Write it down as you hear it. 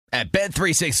At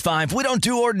Bet365, we don't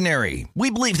do ordinary. We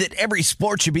believe that every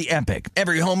sport should be epic.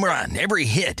 Every home run, every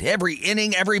hit, every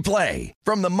inning, every play.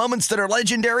 From the moments that are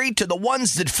legendary to the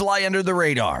ones that fly under the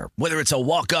radar. Whether it's a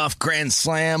walk-off grand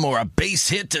slam or a base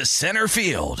hit to center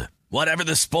field. Whatever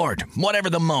the sport, whatever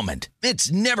the moment.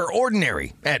 It's never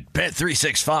ordinary at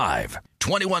Bet365.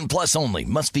 21 plus only.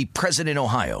 Must be present in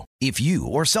Ohio. If you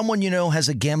or someone you know has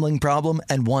a gambling problem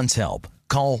and wants help,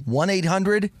 call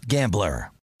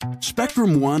 1-800-GAMBLER.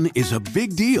 Spectrum One is a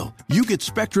big deal. You get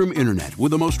Spectrum Internet with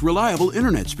the most reliable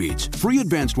internet speeds, free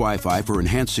advanced Wi-Fi for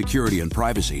enhanced security and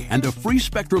privacy, and a free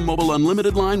Spectrum Mobile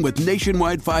Unlimited line with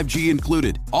nationwide 5G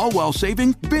included, all while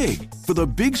saving big. For the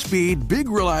big speed, big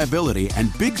reliability,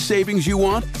 and big savings you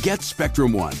want, get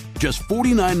Spectrum One. Just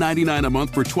 $49.99 a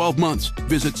month for 12 months.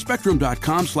 Visit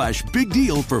spectrum.com/big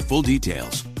deal for full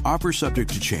details. Offer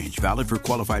subject to change. Valid for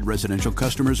qualified residential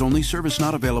customers only. Service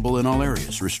not available in all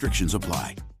areas. Restrictions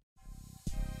apply.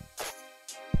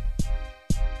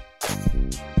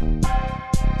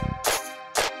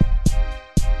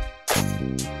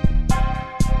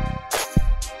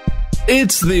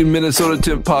 It's the Minnesota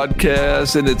Tim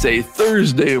podcast, and it's a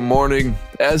Thursday morning.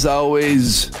 As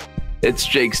always, it's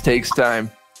Jake's Takes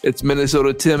time. It's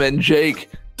Minnesota Tim and Jake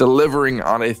delivering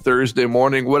on a Thursday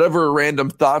morning. Whatever random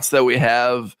thoughts that we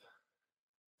have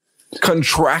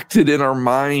contracted in our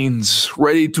minds,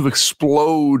 ready to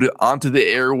explode onto the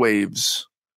airwaves.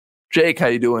 Jake, how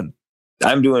you doing?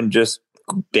 I'm doing just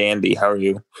dandy. How are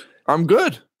you? I'm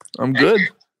good.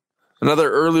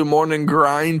 Another early morning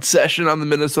grind session on the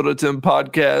Minnesota Tim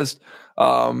podcast.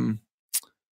 I'm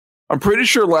pretty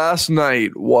sure last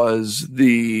night was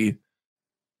the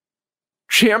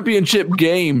championship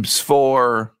games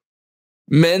for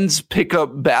men's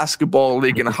pickup basketball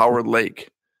league in Howard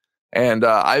Lake. And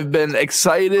I've been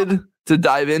excited to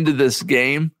dive into this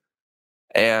game.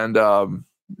 And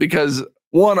because,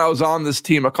 one, I was on this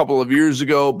team a couple of years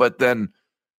ago, but then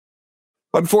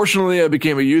unfortunately I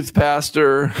became a youth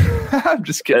pastor. I'm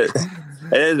just kidding.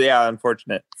 It is, yeah,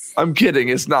 unfortunate. I'm kidding.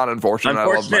 It's not unfortunate.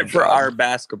 Unfortunate for our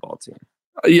basketball team.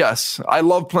 Yes, I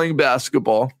love playing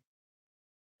basketball.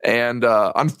 And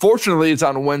unfortunately, it's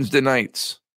on Wednesday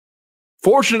nights.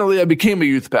 Fortunately, I became a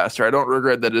youth pastor. I don't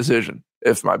regret that decision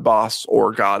if my boss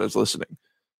or God is listening.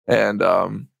 And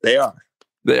they are.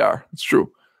 It's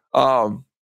true. But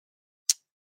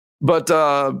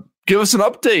give us an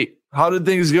update. How did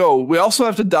things go? We also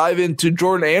have to dive into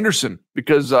Jordan Anderson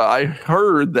because I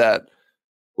heard that,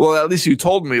 well, at least you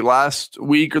told me last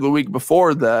week or the week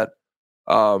before that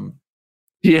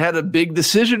he had a big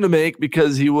decision to make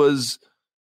because he was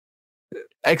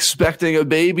expecting a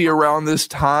baby around this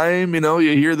time. You know,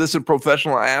 you hear this in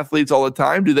professional athletes all the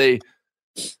time.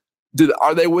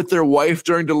 Are they with their wife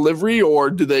during delivery, or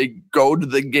do they go to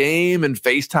the game and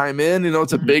FaceTime in? You know,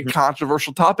 it's a big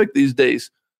controversial topic these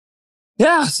days.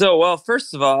 Yeah. So, well,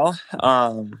 first of all,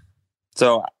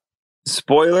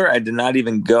 spoiler, I did not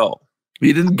even go.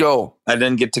 You didn't go. I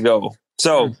didn't get to go.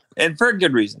 So, and for a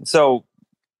good reason. So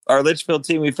our Litchfield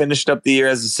team, we finished up the year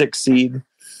as a 6 seed.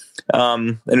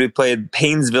 And we played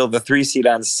Painesville, the 3 seed,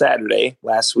 on Saturday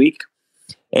last week.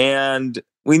 And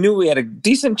we knew we had a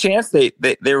decent chance. They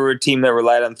were a team that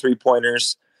relied on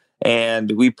 3-pointers,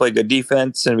 and we played good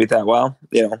defense. And we thought, well,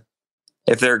 you know,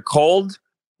 if they're cold,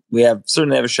 we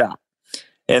certainly have a shot.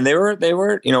 And they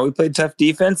were, you know, we played tough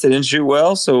defense. They didn't shoot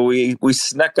well, so we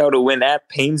snuck out a win at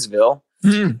Painesville.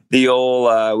 The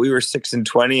old we were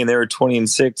 6-20, and they were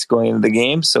 20-6 going into the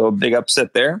game. So a big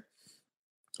upset there.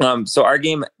 So our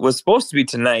game was supposed to be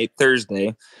tonight,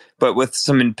 Thursday, but with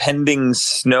some impending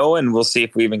snow, and we'll see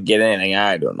if we even get anything.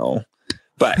 I don't know.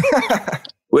 But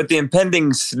with the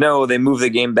impending snow, they moved the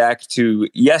game back to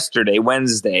yesterday,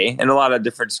 Wednesday, and a lot of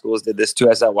different schools did this too.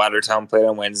 I saw Watertown played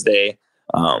on Wednesday.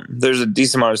 There's a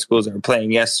decent amount of schools that are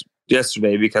playing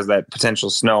yesterday because of that potential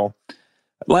snow.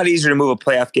 A lot easier to move a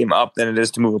playoff game up than it is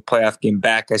to move a playoff game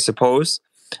back, I suppose.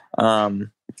 So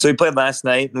we played last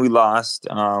night and we lost.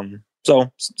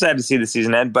 So sad to see the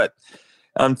season end, but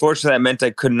unfortunately that meant I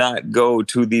could not go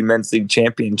to the men's league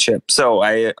championship. So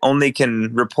I only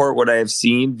can report what I have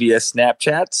seen via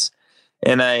Snapchats.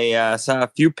 And I saw a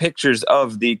few pictures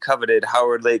of the coveted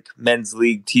Howard Lake men's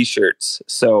league t-shirts.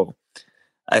 So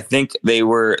I think they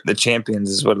were the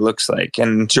champions is what it looks like.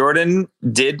 And Jordan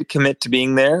did commit to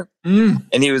being there. And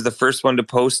he was the first one to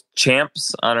post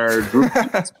champs on our group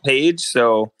page.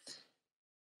 So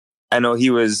I know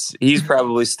he's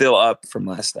probably still up from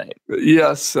last night.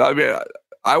 Yes. I mean,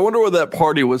 I wonder what that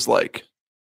party was like.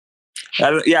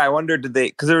 I wonder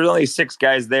because there was only 6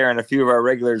 guys there and a few of our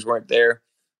regulars weren't there.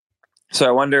 So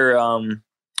I wonder,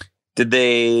 did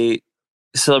they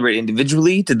celebrate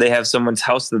individually? Did they have someone's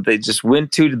house that they just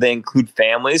went to? Did they include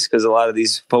families? Because a lot of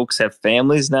these folks have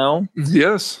families now.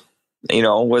 Yes. You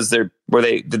know,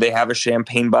 did they have a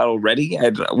champagne bottle ready?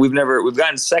 We've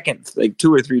gotten second like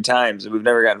 2 or 3 times, and we've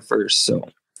never gotten first. So,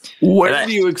 where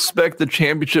do you expect the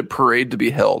championship parade to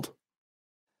be held?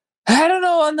 I don't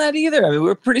know on that either. I mean,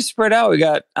 we're pretty spread out.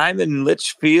 I'm in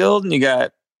Litchfield, and you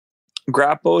got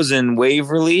Grappo's in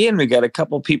Waverly, and we got a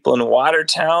couple people in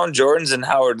Watertown. Jordan's in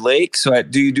Howard Lake. So,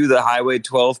 do you do the Highway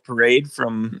 12 parade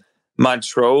from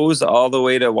Montrose all the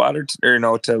way to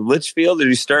to Litchfield? Or do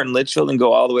you start in Litchfield and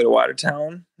go all the way to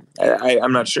Watertown?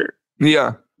 I'm not sure.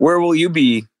 Yeah. Where will you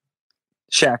be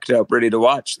shacked up, ready to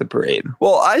watch the parade?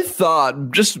 Well, I thought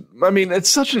it's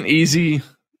such an easy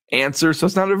answer, so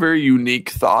it's not a very unique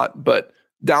thought, but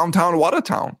downtown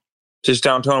Watertown. Just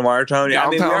downtown Watertown? Yeah,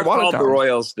 we are called the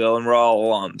Royals still, and we're all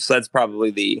alums, so that's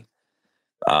probably the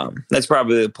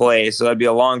play. So that'd be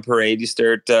a long parade. You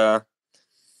start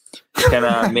kind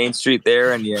of Main Street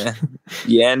there, and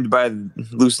you end by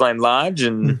Loose Line Lodge,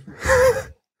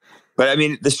 but I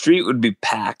mean, the street would be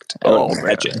packed. I would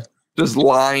imagine. Just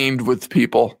lined with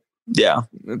people. Yeah.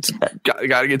 It's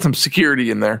got to get some security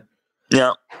in there.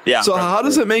 Yeah. Yeah. So how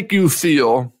does it make you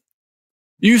feel?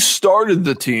 You started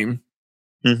the team.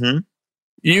 Mm-hmm.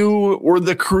 You were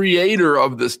the creator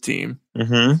of this team.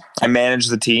 Mm-hmm. I manage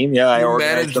the team. Yeah. I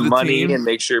organize the money team and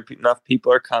make sure enough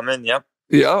people are coming. Yep.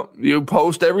 Yeah. You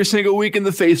post every single week in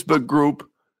the Facebook group.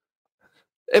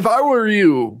 If I were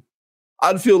you,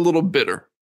 I'd feel a little bitter.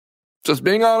 Just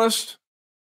being honest.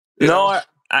 I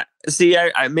see.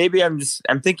 Maybe I'm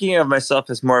thinking of myself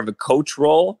as more of a coach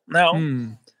role now.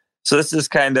 So this is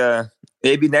kind of,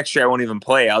 maybe next year I won't even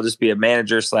play. I'll just be a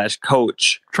manager /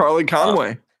 coach. Charlie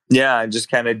Conway. Yeah, and just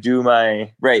kind of do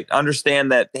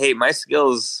understand that, hey, my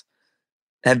skills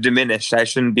have diminished. I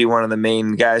shouldn't be one of the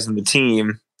main guys on the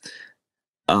team.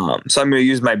 So I'm going to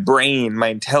use my brain, my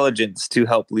intelligence to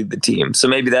help lead the team. So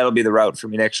maybe that'll be the route for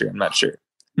me next year. I'm not sure.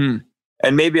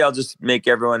 And maybe I'll just make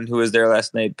everyone who was there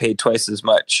last night pay twice as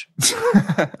much.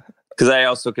 Because I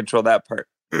also control that part.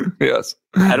 Yes.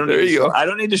 I don't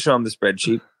need to show them the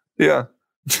spreadsheet. Yeah.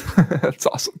 That's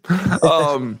awesome.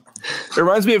 It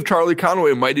reminds me of Charlie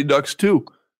Conway, Mighty Ducks 2.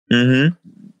 Mm-hmm.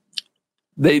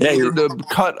 They needed to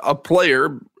cut a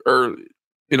player, or,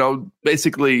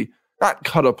 basically not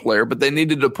cut a player, but they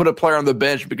needed to put a player on the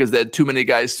bench because they had too many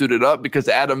guys suited up because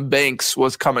Adam Banks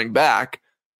was coming back.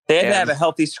 They had to have a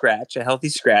healthy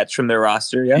scratch from their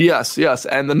roster. Yeah. Yes.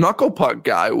 And the knuckle puck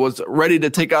guy was ready to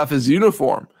take off his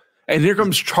uniform. And here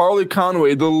comes Charlie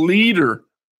Conway, the leader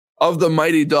of the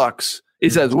Mighty Ducks. He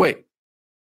says, wait,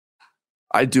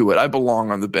 I do it. I belong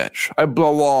on the bench. I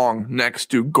belong next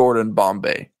to Gordon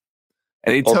Bombay.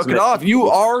 And he took it off. You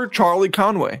are Charlie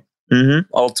Conway.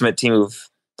 Mm-hmm. Ultimate team move.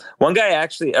 One guy,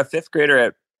 actually, a 5th grader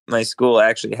at my school,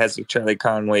 actually has a Charlie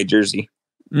Conway jersey.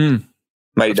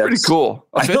 That's pretty cool.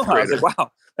 I was like,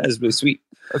 wow, that is really sweet.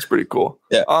 That's pretty cool.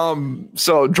 Yeah.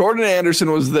 So Jordan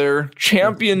Anderson was there.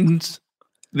 Champions.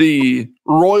 The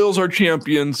Royals are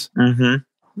champions. Mm-hmm.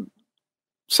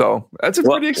 So that's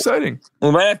pretty exciting.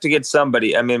 We might have to get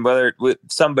somebody. I mean, whether with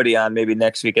somebody on maybe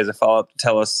next week as a follow-up to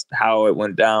tell us how it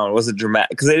went down. Was it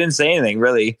dramatic? Because they didn't say anything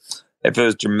really. If it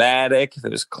was dramatic, if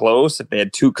it was close, if they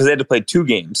had because they had to play 2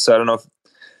 games. So I don't know if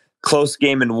close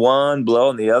game in one,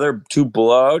 blow in the other, 2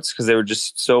 blowouts because they were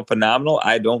just so phenomenal.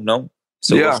 I don't know.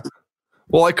 So yeah.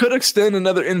 Well, I could extend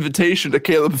another invitation to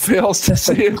Caleb Fales to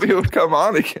see if he would come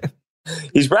on again.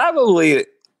 He's probably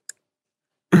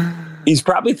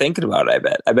thinking about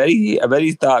it. I bet he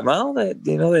thought, well, that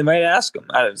they might ask him.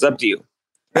 It's up to you.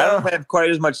 Yeah. I don't have quite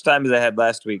as much time as I had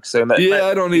last week, so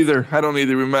I don't either.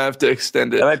 We might have to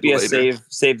extend it. That might be later.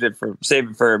 Save it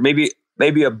for maybe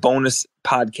a bonus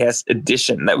podcast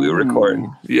edition that we record.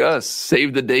 Yes,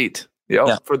 save the date.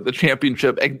 Yeah, for the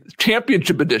championship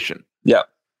edition. Yeah,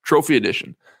 trophy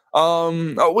edition.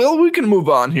 Well, we can move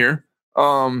on here.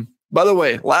 By the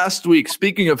way, last week,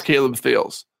 speaking of Caleb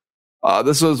Fales,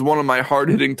 this was one of my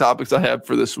hard-hitting topics I have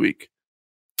for this week.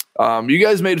 You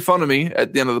guys made fun of me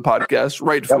at the end of the podcast,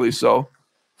 rightfully so.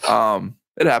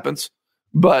 It happens,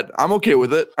 but I'm okay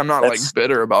with it. I'm not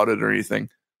bitter about it or anything.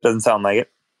 Doesn't sound like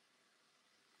it.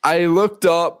 I looked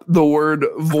up the word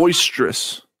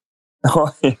boisterous.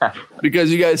 Oh, yeah.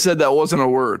 Because you guys said that wasn't a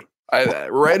word.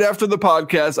 Right after the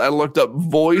podcast, I looked up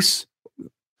voice,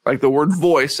 like the word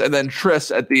voice, and then tris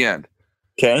at the end.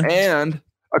 Okay. And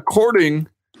according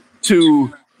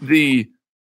to the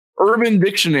Urban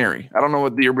Dictionary, I don't know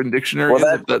what the Urban Dictionary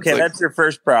is. That's your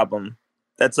first problem.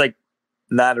 That's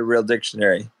not a real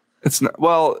dictionary. It's not.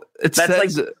 Well, it's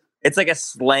like a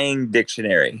slang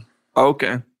dictionary.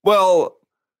 Okay. Well,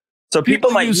 So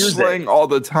people might use use slang it all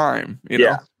the time, you know?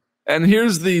 Yeah. And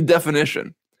here's the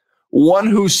definition. One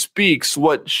who speaks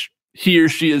what he or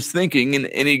she is thinking in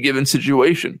any given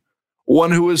situation.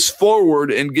 One who is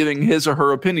forward in giving his or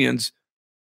her opinions,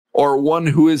 or one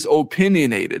who is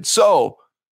opinionated. So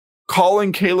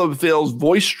calling Caleb Vales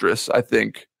boisterous, I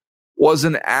think, was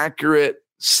an accurate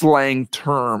slang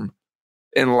term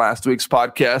in last week's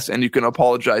podcast, and you can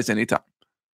apologize anytime.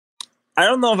 I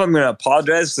don't know if I'm going to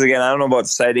apologize, because again, I don't know about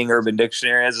citing Urban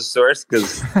Dictionary as a source,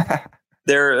 because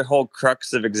their whole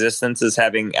crux of existence is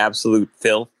having absolute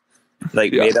filth,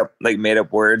 made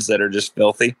up words that are just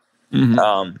filthy.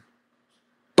 Mm-hmm.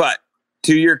 But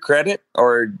to your credit,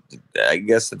 or I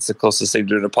guess that's the closest thing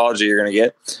to an apology you're going to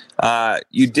get,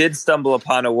 you did stumble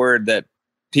upon a word that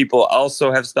people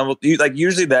also have stumbled.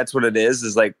 Usually that's what it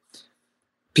is like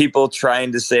people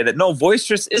trying to say that, no,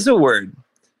 boisterous is a word.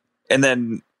 And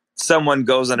then someone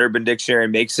goes on Urban Dictionary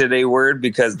and makes it a word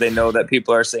because they know that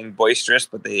people are saying boisterous,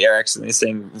 but they are actually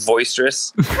saying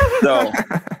boisterous. So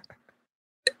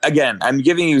again, I'm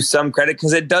giving you some credit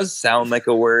because it does sound like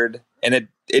a word, and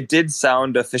it did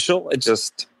sound official. It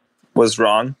just was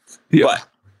wrong, but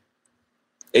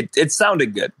it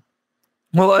sounded good.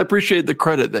 Well, I appreciate the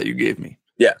credit that you gave me.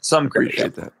 Yeah, some credit.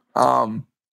 Appreciate that.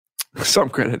 Some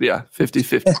credit, yeah,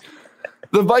 50-50.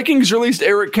 The Vikings released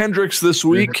Eric Kendricks this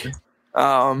week.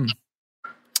 I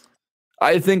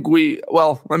think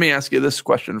let me ask you this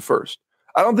question first.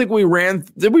 I don't think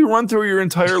did we run through your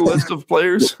entire list of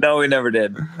players? No, we never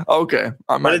did. Okay.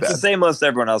 But it's the same list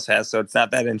everyone else has, so it's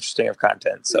not that interesting of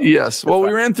content. So yes. Well, we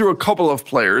ran through a couple of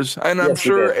players, and I'm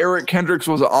sure Eric Kendricks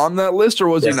was on that list, or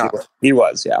was he not? He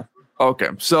was, yeah.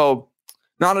 Okay. So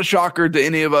not a shocker to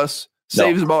any of us.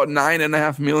 Saves about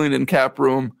 $9.5 million in cap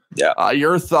room. Yeah.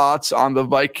 Your thoughts on the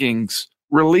Vikings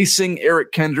releasing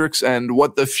Eric Kendricks and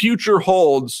what the future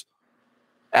holds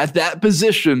at that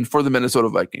position for the Minnesota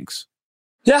Vikings?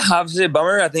 Yeah, obviously a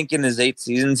bummer. I think in his 8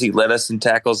 seasons, he led us in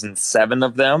tackles in 7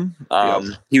 of them.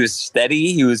 He was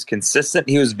steady. He was consistent.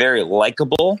 He was very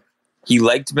likable. He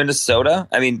liked Minnesota.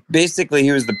 I mean, basically,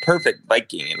 he was the perfect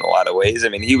Viking in a lot of ways. I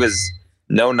mean, he was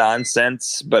no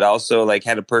nonsense, but also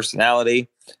had a personality.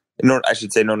 No, I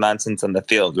should say no nonsense on the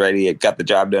field, right? He got the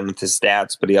job done with his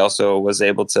stats, but he also was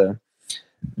able to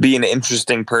be an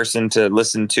interesting person to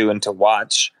listen to and to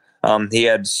watch. He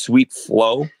had sweet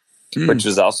flow, which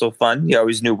was also fun. You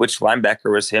always knew which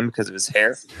linebacker was him because of his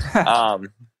hair.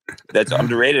 That's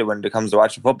underrated when it comes to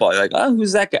watching football. You're like, oh,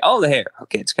 who's that guy? Oh, the hair.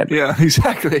 Okay, it's kind of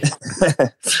exactly.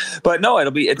 But no,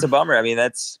 it's a bummer. I mean,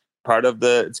 that's part of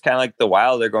it's kind of like the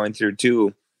Wild they're going through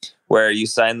too, where you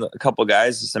sign a couple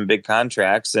guys to some big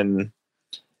contracts and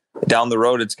down the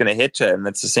road it's going to hit you. And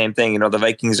that's the same thing. The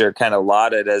Vikings are kind of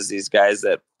lauded as these guys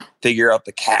that figure out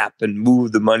the cap and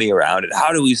move the money around. And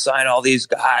how do we sign all these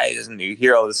guys? And you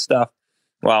hear all this stuff.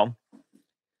 Well,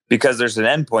 because there's an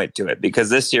end point to it. Because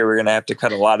this year we're going to have to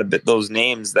cut a lot of those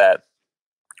names that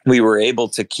we were able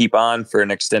to keep on for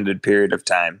an extended period of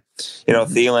time.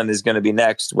 Thielen is going to be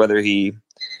next,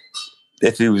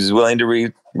 if he was willing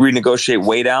to renegotiate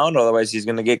way down, otherwise he's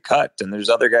going to get cut. And there's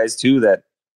other guys too that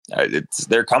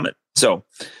they're coming. So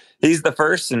he's the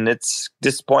first, and it's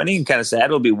disappointing and kind of sad.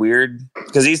 It'll be weird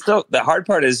because the hard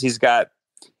part is he's got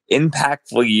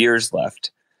impactful years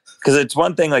left. Because it's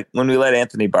one thing, like when we let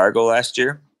Anthony Barr go last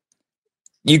year,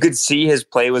 you could see his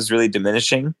play was really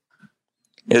diminishing.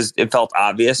 It felt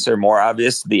obvious, or more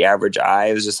obvious to the average eye.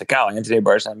 It was just like, oh, Anthony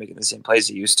Barr's not making the same plays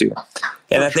he used to.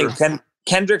 And I think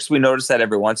Kendricks, we noticed that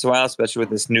every once in a while, especially with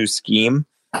this new scheme.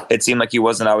 It seemed like he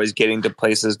wasn't always getting to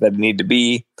places that he needed to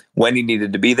be when he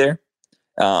needed to be there.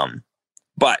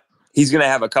 But he's going to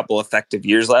have a couple effective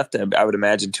years left. I would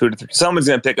imagine 2 to 3. Someone's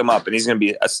going to pick him up, and he's going to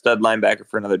be a stud linebacker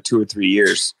for another 2 or 3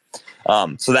 years.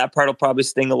 So that part will probably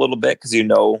sting a little bit because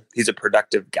he's a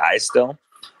productive guy still.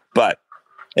 But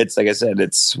it's like I said,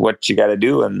 it's what you got to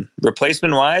do. And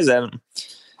replacement wise, I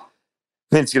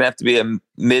think it's going to have to be a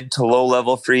mid to low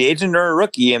level free agent or a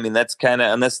rookie. I mean, that's kind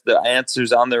of, unless the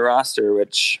answer's on their roster,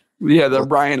 which. Yeah, the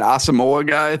Brian Asamoah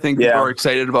guy, I think people are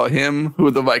excited about him,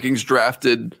 who the Vikings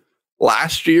drafted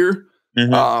last year.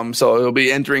 Mm-hmm. So he'll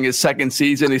be entering his second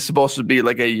season. He's supposed to be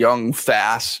like a young,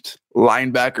 fast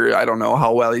linebacker. I don't know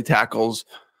how well he tackles.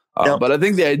 But I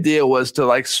think the idea was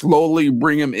to slowly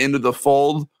bring him into the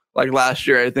fold. Like last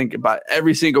year, I think about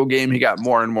every single game he got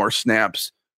more and more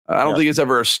snaps. I don't think he's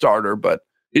ever a starter, but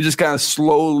he just kind of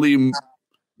slowly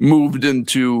moved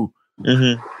into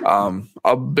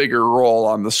a bigger role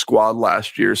on the squad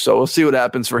last year. So we'll see what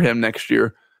happens for him next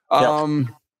year.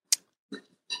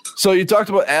 So you talked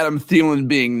about Adam Thielen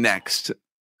being next.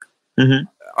 Mm-hmm.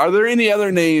 Are there any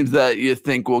other names that you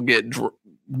think will get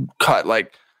cut?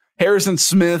 Like Harrison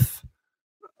Smith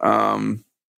Do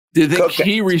you think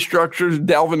he restructures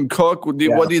Dalvin Cook? What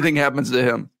do you think happens to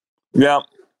him? Yeah.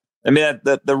 I mean,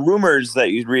 the rumors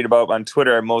that you read about on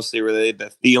Twitter are mostly related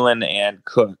to Thielen and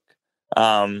Cook.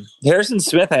 Harrison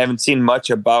Smith, I haven't seen much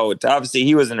about. Obviously,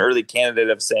 he was an early candidate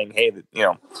of saying, hey,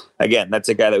 again, that's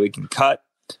a guy that we can cut.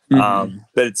 But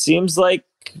it seems like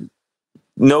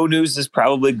no news is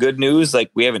probably good news.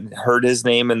 Like, we haven't heard his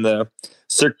name in the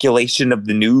circulation of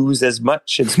the news as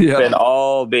much. It's been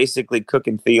all basically Cook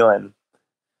and Thielen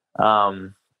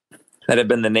that have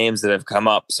been the names that have come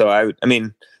up. So I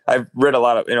mean, I've read a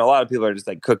lot of people are just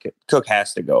like Cook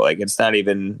has to go. Like, it's not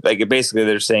even like basically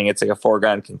they're saying it's like a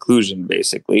foregone conclusion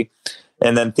basically.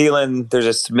 And then Thielen, there's a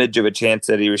smidge of a chance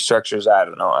that he restructures. I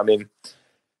don't know. I mean,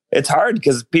 it's hard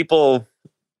because people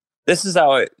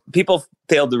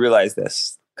failed to realize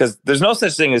this because there's no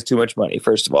such thing as too much money.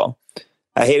 First of all,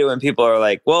 I hate it when people are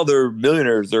like, well, they're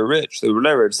millionaires, they're rich, they're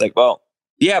whatever. It's like, well,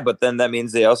 yeah, but then that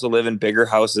means they also live in bigger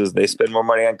houses. They spend more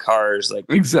money on cars. Like,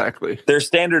 exactly. Their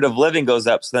standard of living goes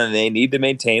up. So then they need to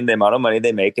maintain the amount of money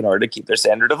they make in order to keep their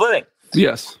standard of living.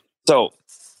 Yes. So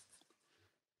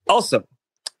also,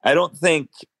 I don't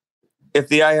think if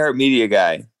the iHeartMedia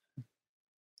guy,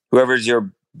 whoever's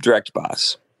your direct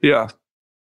boss,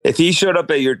 if he showed up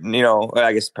at your,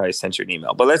 I guess probably sent you an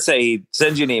email, but let's say he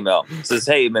sends you an email, says,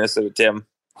 hey, Minnesota Tim,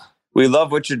 we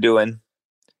love what you're doing.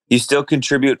 You still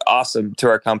contribute awesome to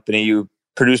our company. You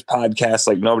produce podcasts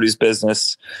like nobody's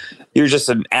business. You're just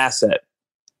an asset.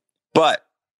 But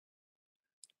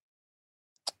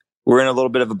we're in a little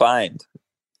bit of a bind.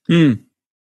 We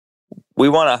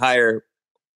want to hire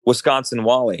Wisconsin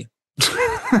Wally.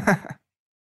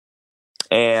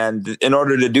 And in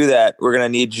order to do that, we're going to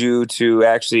need you to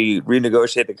actually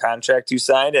renegotiate the contract you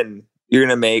signed, and you're going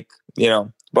to make,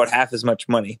 about half as much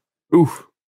money. Oof.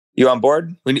 You on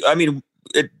board? Minnesota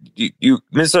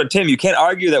Tim, you can't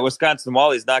argue that Wisconsin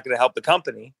Wally is not going to help the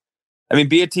company. I mean,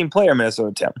 be a team player,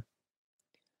 Minnesota Tim.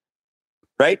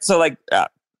 Right? So, like,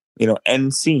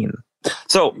 end scene.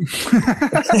 So,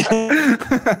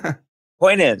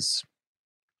 point is,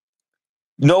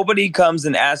 nobody comes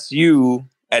and asks you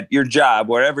at your job,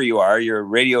 wherever you are, you're a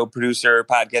radio producer,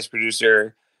 podcast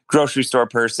producer, grocery store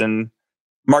person,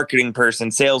 marketing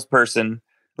person, salesperson,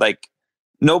 like,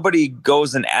 nobody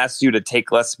goes and asks you to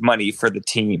take less money for the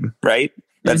team, right?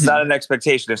 That's not an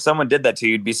expectation. If someone did that to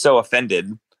you, you'd be so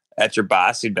offended at your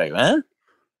boss. You'd be like, huh?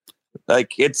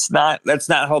 Like, that's not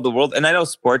how the world, and I know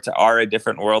sports are a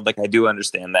different world. Like, I do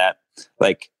understand that.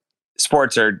 Like,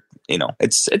 sports are,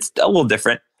 it's a little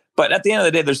different. But at the end of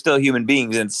the day, they're still human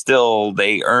beings, and still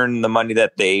they earn the money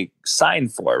that they sign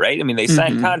for, right? I mean, they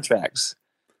sign contracts.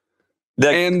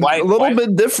 And a little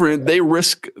bit different, they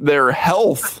risk their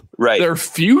health, right? Their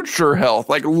future health,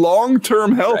 like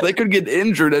long-term health. Right. They could get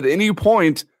injured at any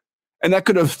point, and that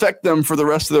could affect them for the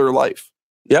rest of their life.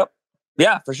 Yep.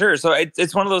 Yeah, for sure. So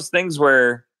it's one of those things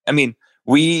where, I mean,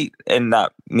 we, and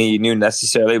not me, you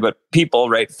necessarily, but people,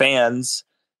 right, fans,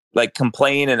 like,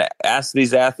 complain and ask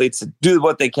these athletes to do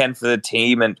what they can for the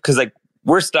team. And because, like,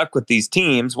 we're stuck with these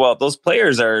teams. Well, those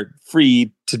players are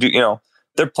free to do,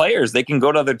 they're players. They can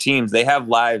go to other teams. They have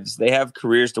lives. They have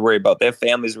careers to worry about. They have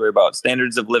families to worry about,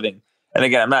 standards of living. And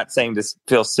again, I'm not saying to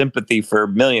feel sympathy for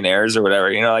millionaires or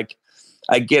whatever. Like,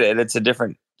 I get it. It's a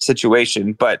different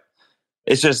situation, but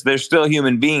it's just, they're still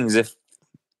human beings. If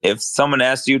someone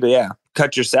asks you to,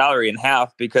 cut your salary in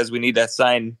half because we need to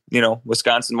sign,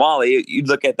 Wisconsin Wally, you'd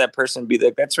look at that person and be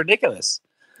like, that's ridiculous.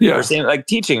 Yeah. Or same like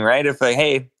teaching, right? If like,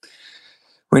 hey,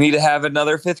 we need to have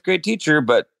another 5th grade teacher,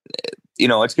 but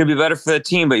it's going to be better for the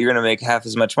team, but you're going to make half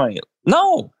as much money.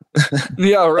 No.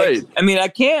 Yeah, right. Like, I mean, I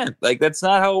can't. Like, that's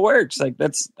not how it works. Like,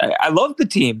 I love the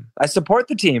team. I support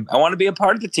the team. I want to be a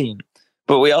part of the team.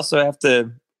 But we also have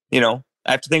to, I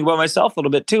have to think about myself a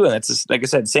little bit too. And it's just, like I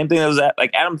said, same thing that was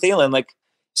like Adam Thielen, like,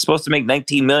 he's supposed to make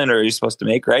 $19 million, or he's supposed to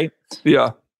make, right?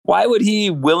 Yeah. Why would he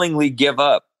willingly give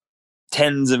up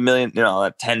tens of millions,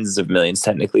 not tens of millions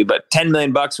technically, but $10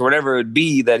 million or whatever it would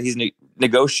be that he's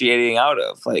negotiating out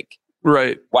of? Like,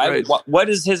 right. Why? Right. What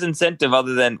is his incentive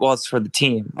other than, well, it's for the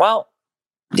team? Well,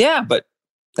 yeah, but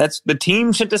that's the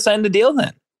team shouldn't have signed the deal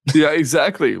then. Yeah,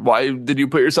 exactly. Why did you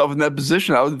put yourself in that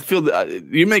position? I would feel that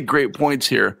you make great points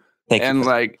here. Thank you.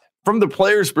 Like, from the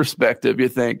player's perspective, you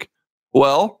think,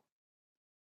 well,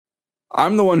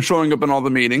 I'm the one showing up in all the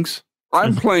meetings.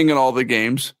 I'm playing in all the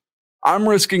games. I'm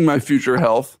risking my future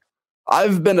health.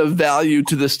 I've been of value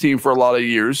to this team for a lot of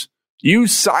years. You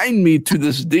signed me to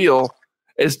this deal.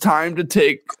 It's time to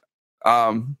take,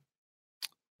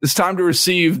 it's time to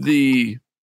receive the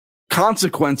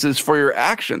consequences for your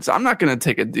actions. I'm not going to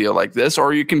take a deal like this,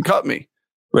 or you can cut me.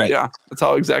 Right. Yeah, that's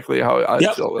exactly how I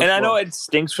feel. And I know it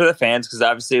stinks for the fans because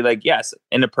obviously, like, yes,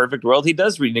 in a perfect world, he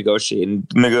does renegotiate and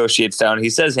negotiates down. He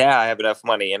says, yeah, I have enough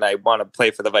money and I want to play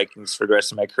for the Vikings for the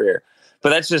rest of my career.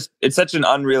 But it's such an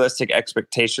unrealistic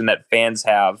expectation that fans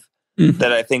have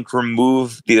that I think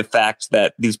remove the fact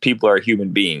that these people are human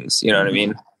beings. You know what I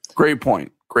mean? Great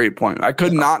point. I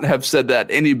could not have said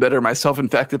that any better myself. In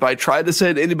fact, if I tried to say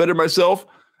it any better myself,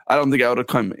 I don't think I would have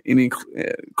come any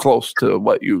close to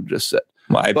what you just said.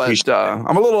 Well,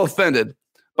 I'm a little offended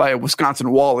by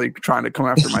Wisconsin Wally trying to come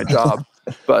after my job.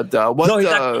 But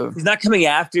he's not coming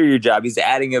after your job. He's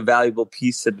adding a valuable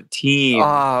piece to the team.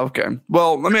 Okay.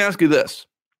 Well, let me ask you this.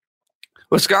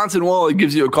 Wisconsin Wally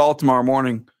gives you a call tomorrow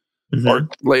morning or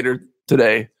later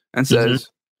today and says,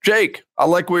 Jake, I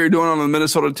like what you're doing on the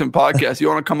Minnesota Tim podcast. You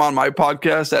want to come on my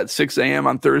podcast at 6 a.m.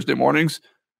 on Thursday mornings?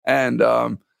 And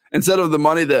instead of the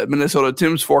money that Minnesota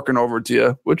Tim's forking over to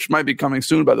you, which might be coming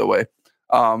soon, by the way,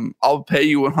 I'll pay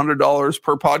you $100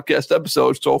 per podcast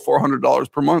episode, so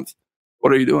 $400 per month.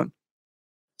 What are you doing?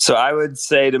 So I would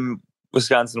say to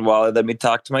Wisconsin Wally, let me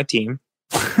talk to my team.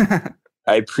 I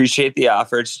appreciate the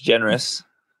offer. It's generous.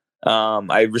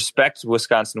 I respect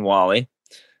Wisconsin Wally.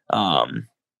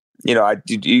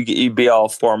 You'd be all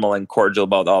formal and cordial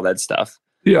about all that stuff.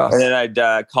 Yeah. And then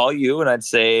I'd call you and I'd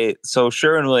say, so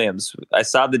Sherwin-Williams, I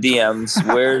saw the DMs.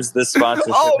 Where's the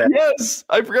sponsorship? Yes.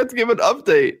 I forgot to give an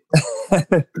update.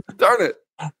 Darn it.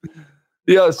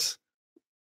 Yes.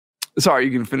 Sorry,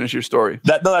 you can finish your story.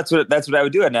 That's what I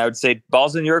would do. And I would say,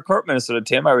 ball's in your court, Minnesota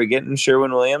Tim. Are we getting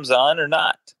Sherwin-Williams on or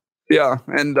not? Yeah.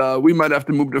 And we might have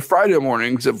to move to Friday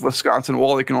mornings if Wisconsin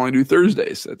Wally can only do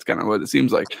Thursdays. That's kind of what it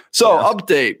seems like. So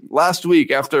update. Last week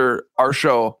after our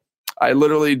show, I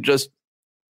literally just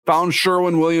found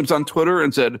Sherwin-Williams on Twitter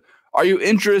and said, are you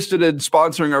interested in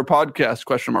sponsoring our podcast?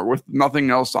 With nothing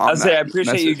else on that. I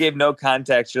appreciate message. You gave no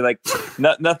context. You're like,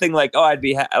 nothing like, oh, I'd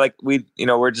be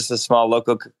we're just a small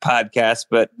local podcast,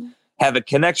 but have a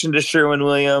connection to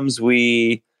Sherwin-Williams.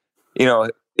 We,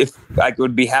 if I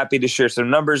would be happy to share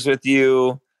some numbers with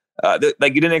you. You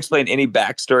didn't explain any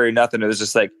backstory or nothing. It was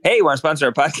just like, hey, you want to sponsor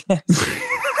our podcast?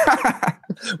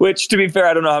 Which, to be fair,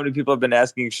 I don't know how many people have been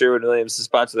asking Sherwin-Williams to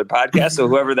sponsor their podcast. So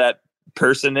whoever that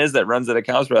person is that runs that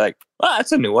account, we're like, oh,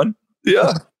 that's a new one.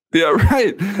 Yeah,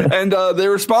 right. And they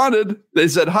responded. They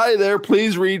said, hi there.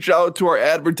 Please reach out to our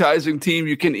advertising team.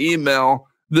 You can email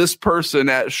this person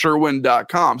at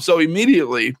Sherwin.com. So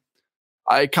immediately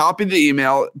I copied the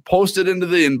email, posted into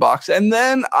the inbox, and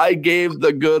then I gave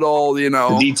the good old,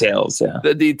 the details. Yeah.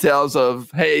 The details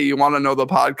of, hey, you want to know the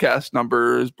podcast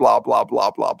numbers, blah, blah, blah,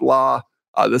 blah, blah.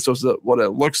 This was what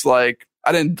it looks like.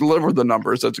 I didn't deliver the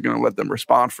numbers. That's going to let them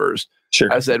respond first.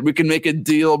 Sure. I said, we can make a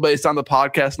deal based on the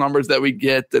podcast numbers that we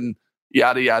get and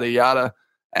yada, yada, yada.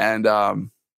 And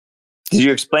did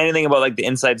you explain anything about the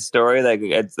inside story? That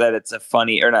it's a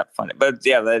funny or not funny, but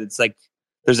that it's like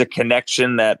there's a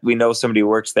connection that we know somebody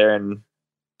works there and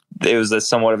it was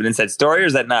somewhat of an inside story, or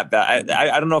is that not that?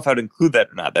 I don't know if I would include that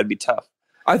or not. That'd be tough.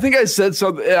 I think I said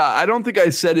something. Yeah, I don't think I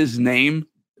said his name.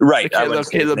 Right.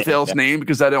 Caleb Thale's name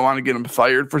because I didn't want to get him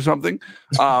fired for something.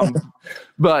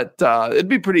 But it'd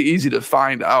be pretty easy to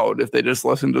find out if they just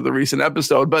listen to the recent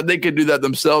episode. But they could do that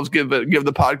themselves. Give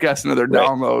the podcast another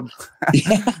download.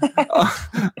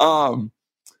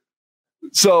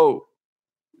 So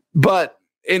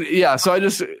I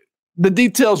just the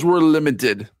details were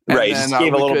limited. Right. Just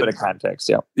gave a little bit of context.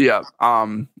 Yeah. Yeah.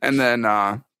 And then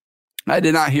I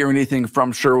did not hear anything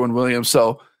from Sherwin-Williams.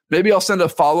 So maybe I'll send a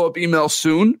follow-up email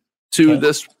soon to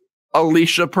this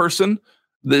Alicia person,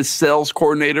 this sales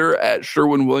coordinator at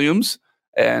Sherwin-Williams.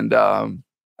 And I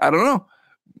don't know.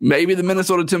 Maybe the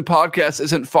Minnesota Tim podcast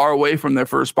isn't far away from their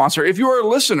first sponsor. If you are a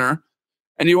listener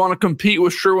and you want to compete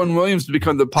with Sherwin-Williams to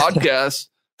become the podcast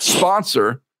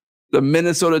sponsor, the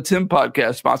Minnesota Tim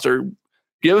podcast sponsor,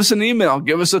 give us an email,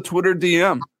 give us a Twitter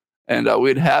DM, and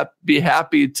we'd be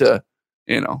happy to,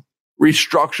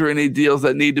 restructure any deals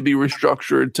that need to be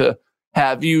restructured to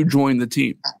have you join the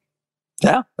team.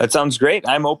 Yeah, that sounds great.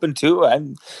 I'm open too.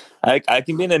 I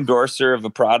can be an endorser of a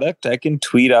product. I can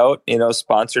tweet out,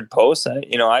 sponsored posts.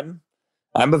 I'm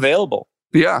available.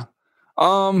 Yeah.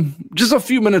 Just a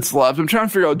few minutes left. I'm trying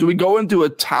to figure out, do we go into a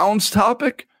Towns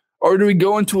topic or do we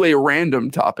go into a random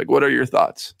topic? What are your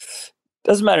thoughts?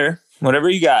 Doesn't matter.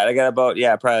 Whatever you got. I got about,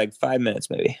 probably 5 minutes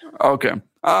maybe. Okay.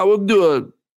 We'll do a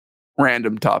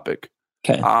random topic.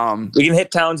 Okay. We can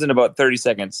hit Towns in about 30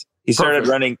 seconds. He started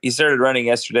running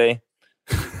yesterday.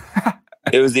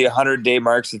 It was the 100-day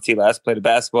mark since he last played a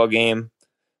basketball game.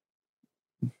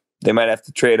 They might have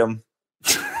to trade him.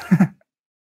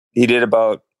 He did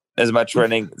about as much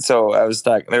running. So I was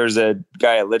talking. There was a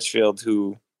guy at Litchfield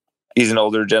who He's an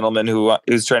older gentleman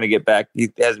who's trying to get back. He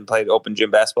hasn't played open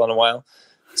gym basketball in a while.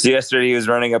 So yesterday he was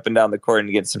running up and down the court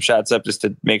and getting some shots up just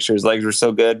to make sure his legs were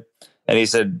still good. And he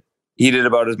said he did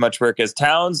about as much work as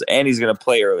Towns, and he's going to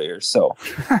play earlier. So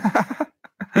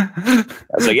I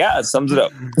was like, yeah, it sums it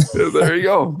up. There you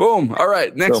go. Boom. All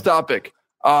right. Next topic.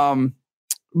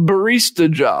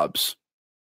 Barista jobs.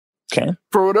 Okay.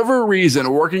 For whatever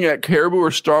reason, working at Caribou or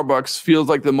Starbucks feels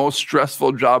like the most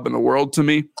stressful job in the world to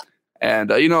me. And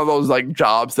those like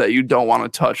jobs that you don't want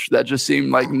to touch that just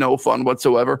seem like no fun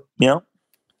whatsoever. Yeah.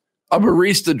 A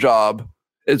barista job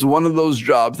is one of those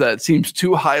jobs that seems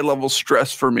too high level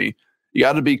stress for me. You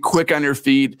got to be quick on your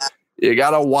feet. You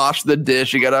got to wash the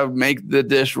dish. You got to make the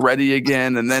dish ready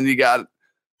again. And then you got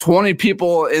 20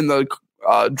 people in the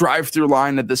drive-through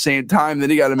line at the same time. Then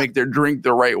you got to make their drink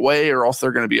the right way or else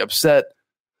they're going to be upset.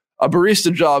 A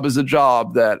barista job is a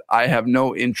job that I have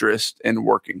no interest in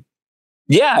working.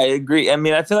 Yeah, I agree. I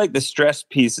mean, I feel like the stress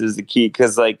piece is the key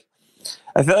because, like,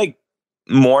 I feel like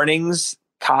mornings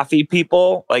coffee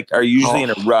people are usually in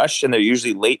a rush and they're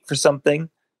usually late for something.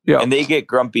 Yeah, and they get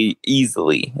grumpy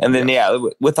easily. And then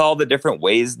with all the different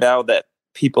ways now that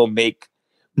people make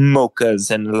mochas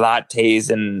and lattes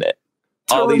and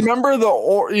all these, remember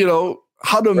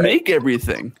how to make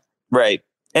everything right.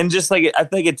 And just like I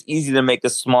think it's easy to make a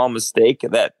small mistake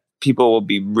that people will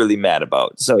be really mad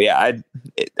about. So yeah,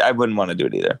 I wouldn't want to do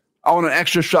it either. I want an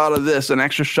extra shot of this, an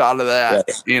extra shot of that.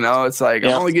 Right. It's like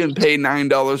I'm only getting paid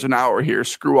 $9 an hour here.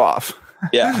 Screw off.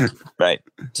 Yeah, right.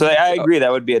 So I agree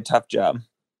that would be a tough job.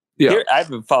 Yeah, here, I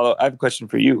have a question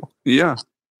for you. Yeah,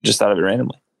 just thought of it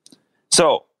randomly.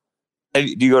 So, do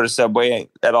you go to Subway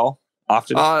at all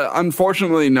often?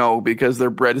 Unfortunately, no, because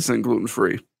their bread isn't gluten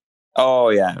free. Oh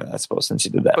yeah, I suppose since you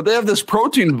did that. But they have this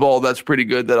protein bowl that's pretty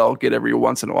good that I'll get every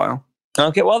once in a while.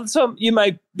 Okay, well, so you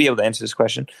might be able to answer this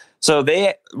question. So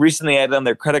they recently added on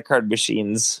their credit card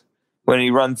machines. When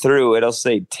you run through, it'll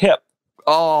say tip.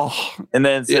 Oh, and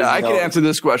then it says, I can answer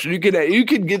this question. You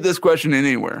could get this question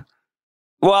anywhere.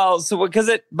 Well, so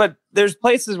but there's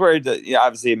places where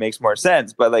obviously it makes more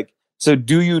sense. But so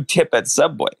do you tip at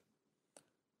Subway?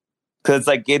 Because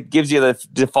it gives you the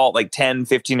default 10,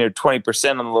 15, or 20%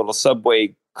 on the little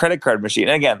Subway credit card machine.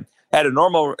 And again, at a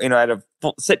normal, at a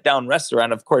sit-down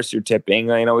restaurant, of course you're tipping.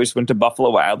 We just went to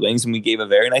Buffalo Wild Wings and we gave a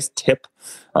very nice tip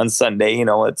on Sunday.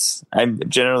 I'm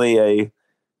generally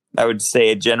I would say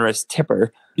a generous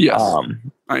tipper. Yes,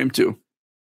 I am too.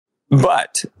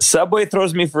 But Subway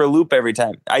throws me for a loop every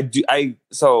time. I do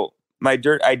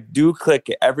click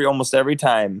almost every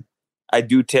time. I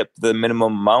do tip the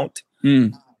minimum amount. They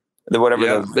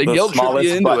guilt trip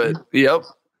you into button. It. Yep.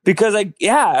 Because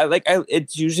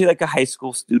it's usually a high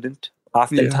school student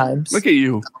oftentimes. Yeah. Look at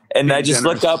you. And I just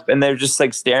look up and they're just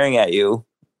staring at you.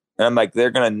 And I'm like,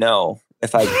 they're going to know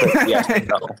if I click yes or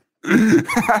no.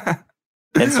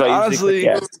 And so I usually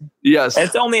click yes. And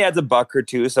it only adds $1 or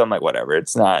 $2. So I'm like, whatever.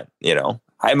 It's not,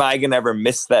 am I going to ever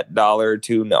miss that $1 or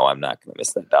 $2? No, I'm not going to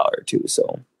miss that $1 or $2.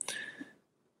 So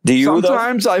do you?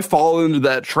 Sometimes I fall into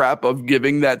that trap of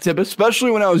giving that tip,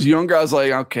 especially when I was younger. I was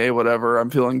like, okay, whatever. I'm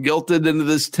feeling guilted into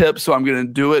this tip, so I'm going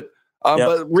to do it.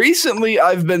 But recently,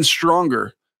 I've been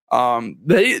stronger.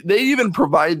 They even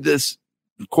provide this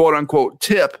quote unquote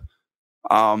tip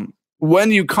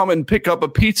when you come and pick up a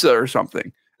pizza or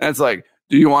something, and it's like,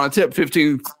 do you want a tip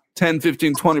 10,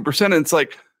 15, 20%? And it's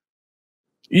like,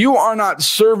 you are not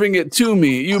serving it to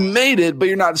me. You made it, but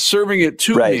you're not serving it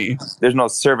to me. There's no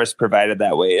service provided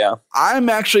that way, yeah. I'm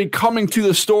actually coming to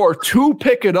the store to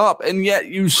pick it up, and yet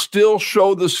you still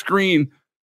show the screen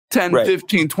 10,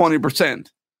 15, 20%.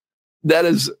 That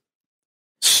is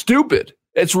stupid.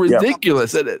 It's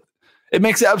ridiculous. It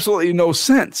makes absolutely no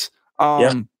sense.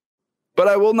 But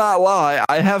I will not lie.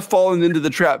 I have fallen into the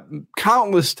trap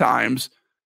countless times,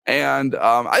 and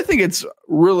I think it's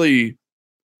really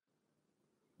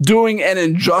doing an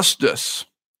injustice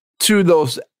to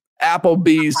those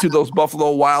Applebee's, to those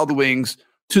Buffalo Wild Wings,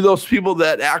 to those people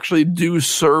that actually do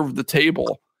serve the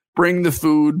table, bring the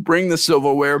food, bring the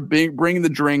silverware, bring the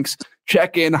drinks,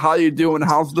 check in, how you doing,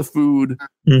 how's the food,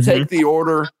 take the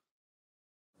order.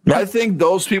 I think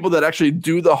those people that actually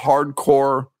do the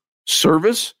hardcore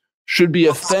service should be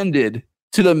offended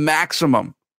to the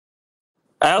maximum.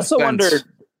 I also wonder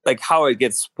how it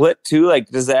gets split too.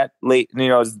 Does that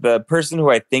is the person who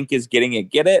I think is getting it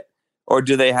get it, or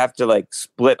do they have to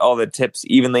split all the tips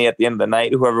evenly at the end of the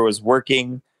night, whoever was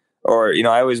working? Or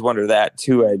I always wonder that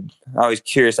too. I'm always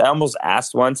curious. I almost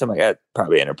asked once. I'm like, that's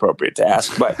probably inappropriate to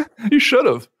ask, but you should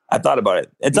have. I thought about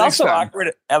it. It's also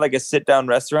awkward at a sit down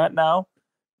restaurant now.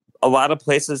 A lot of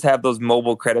places have those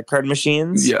mobile credit card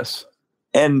machines. Yes,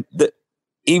 and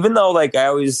even though I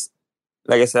always,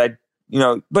 like I said, I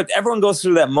but everyone goes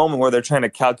through that moment where they're trying to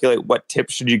calculate what tip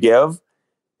should you give.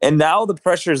 And now the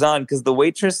pressure's on because the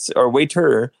waitress or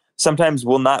waiter sometimes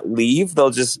will not leave.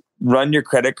 They'll just run your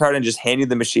credit card and just hand you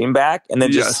the machine back and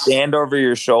then just stand over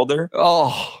your shoulder.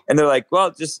 Oh, and they're like,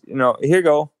 well, just, here you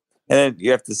go. And then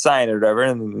you have to sign it or whatever.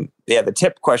 And then, the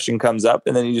tip question comes up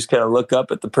and then you just kind of look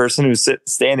up at the person who's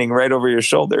standing right over your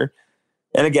shoulder.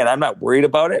 And again, I'm not worried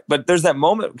about it, but there's that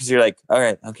moment because you're like, all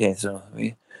right, okay, so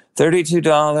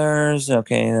 $32.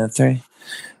 Okay,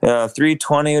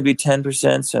 $320 would be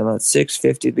 10%. So about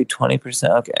 $650 would be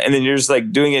 20%. Okay, and then you're just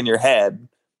like doing it in your head,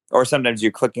 or sometimes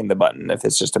you're clicking the button if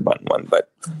it's just a button one. But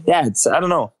yeah, I don't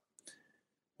know.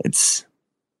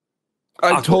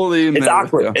 I totally it's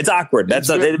awkward. It's awkward. That's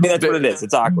what it is.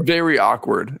 It's awkward. Very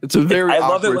awkward. It's a very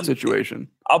awkward situation.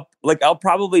 I'll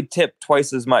probably tip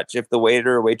twice as much if the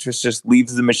waiter or waitress just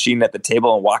leaves the machine at the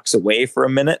table and walks away for a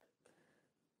minute.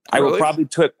 Really?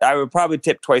 I would probably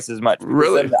tip twice as much.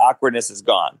 Really? The awkwardness is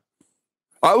gone.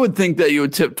 I would think that you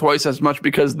would tip twice as much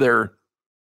because they're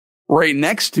right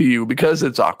next to you because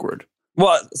it's awkward.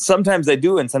 Well, sometimes I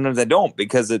do and sometimes I don't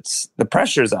because the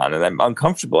pressure's on and I'm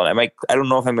uncomfortable and I don't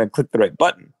know if I'm going to click the right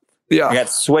button. Yeah. I got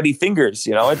sweaty fingers,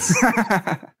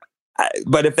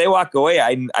 but if they walk away,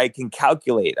 I can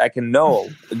calculate. I can know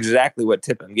exactly what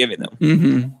tip I'm giving them.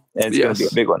 Mm-hmm. And it's going to be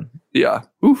a big one. Yeah.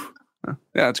 Oof.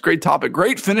 Yeah, it's a great topic.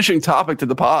 Great finishing topic to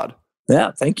the pod.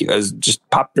 Yeah, thank you. It was just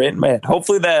popped right in my head.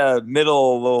 Hopefully the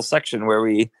middle little section where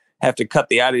we have to cut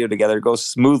the audio together goes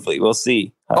smoothly. We'll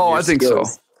see. I think so.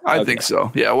 I think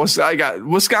so. Yeah,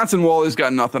 Wisconsin Wally's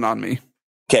got nothing on me.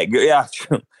 Okay, good. Yeah,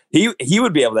 true. He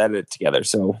would be able to edit it together.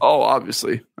 So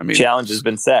obviously. I mean, challenge has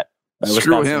been set.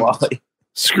 Screw him. Wally.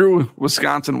 Screw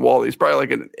Wisconsin Wally. He's probably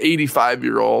like an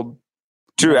 85-year-old.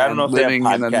 True. I don't know if living they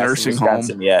have in a nursing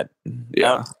home yet.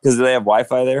 Yeah, because they have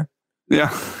Wi-Fi there. Yeah.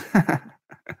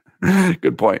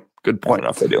 Good point. I don't know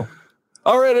if they do.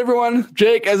 All right, everyone.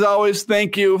 Jake, as always,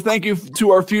 thank you. Thank you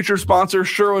to our future sponsor,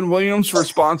 Sherwin-Williams, for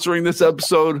sponsoring this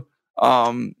episode.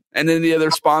 And any other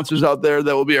sponsors out there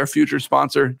that will be our future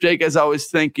sponsor. Jake, as always,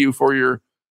 thank you for your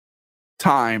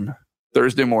time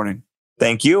Thursday morning.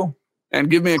 Thank you. And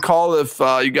give me a call if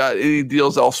you got any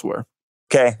deals elsewhere.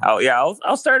 Okay.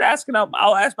 I'll start asking.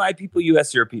 I'll ask my people, you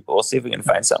ask your people. We'll see if we can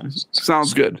find something.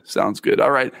 Sounds good.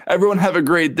 All right. Everyone have a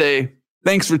great day.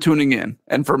 Thanks for tuning in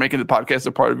and for making the podcast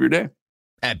a part of your day.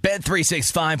 At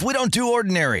Bet365, we don't do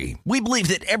ordinary. We believe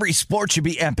that every sport should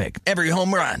be epic. Every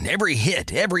home run, every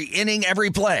hit, every inning, every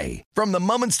play. From the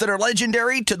moments that are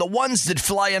legendary to the ones that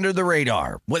fly under the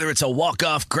radar. Whether it's a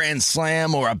walk-off grand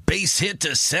slam or a base hit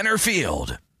to center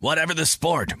field. Whatever the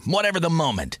sport, whatever the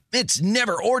moment. It's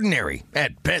never ordinary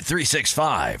at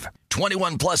Bet365.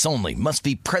 21 plus only. Must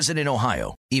be present in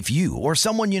Ohio. If you or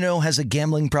someone you know has a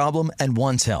gambling problem and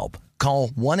wants help, call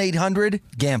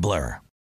 1-800-GAMBLER.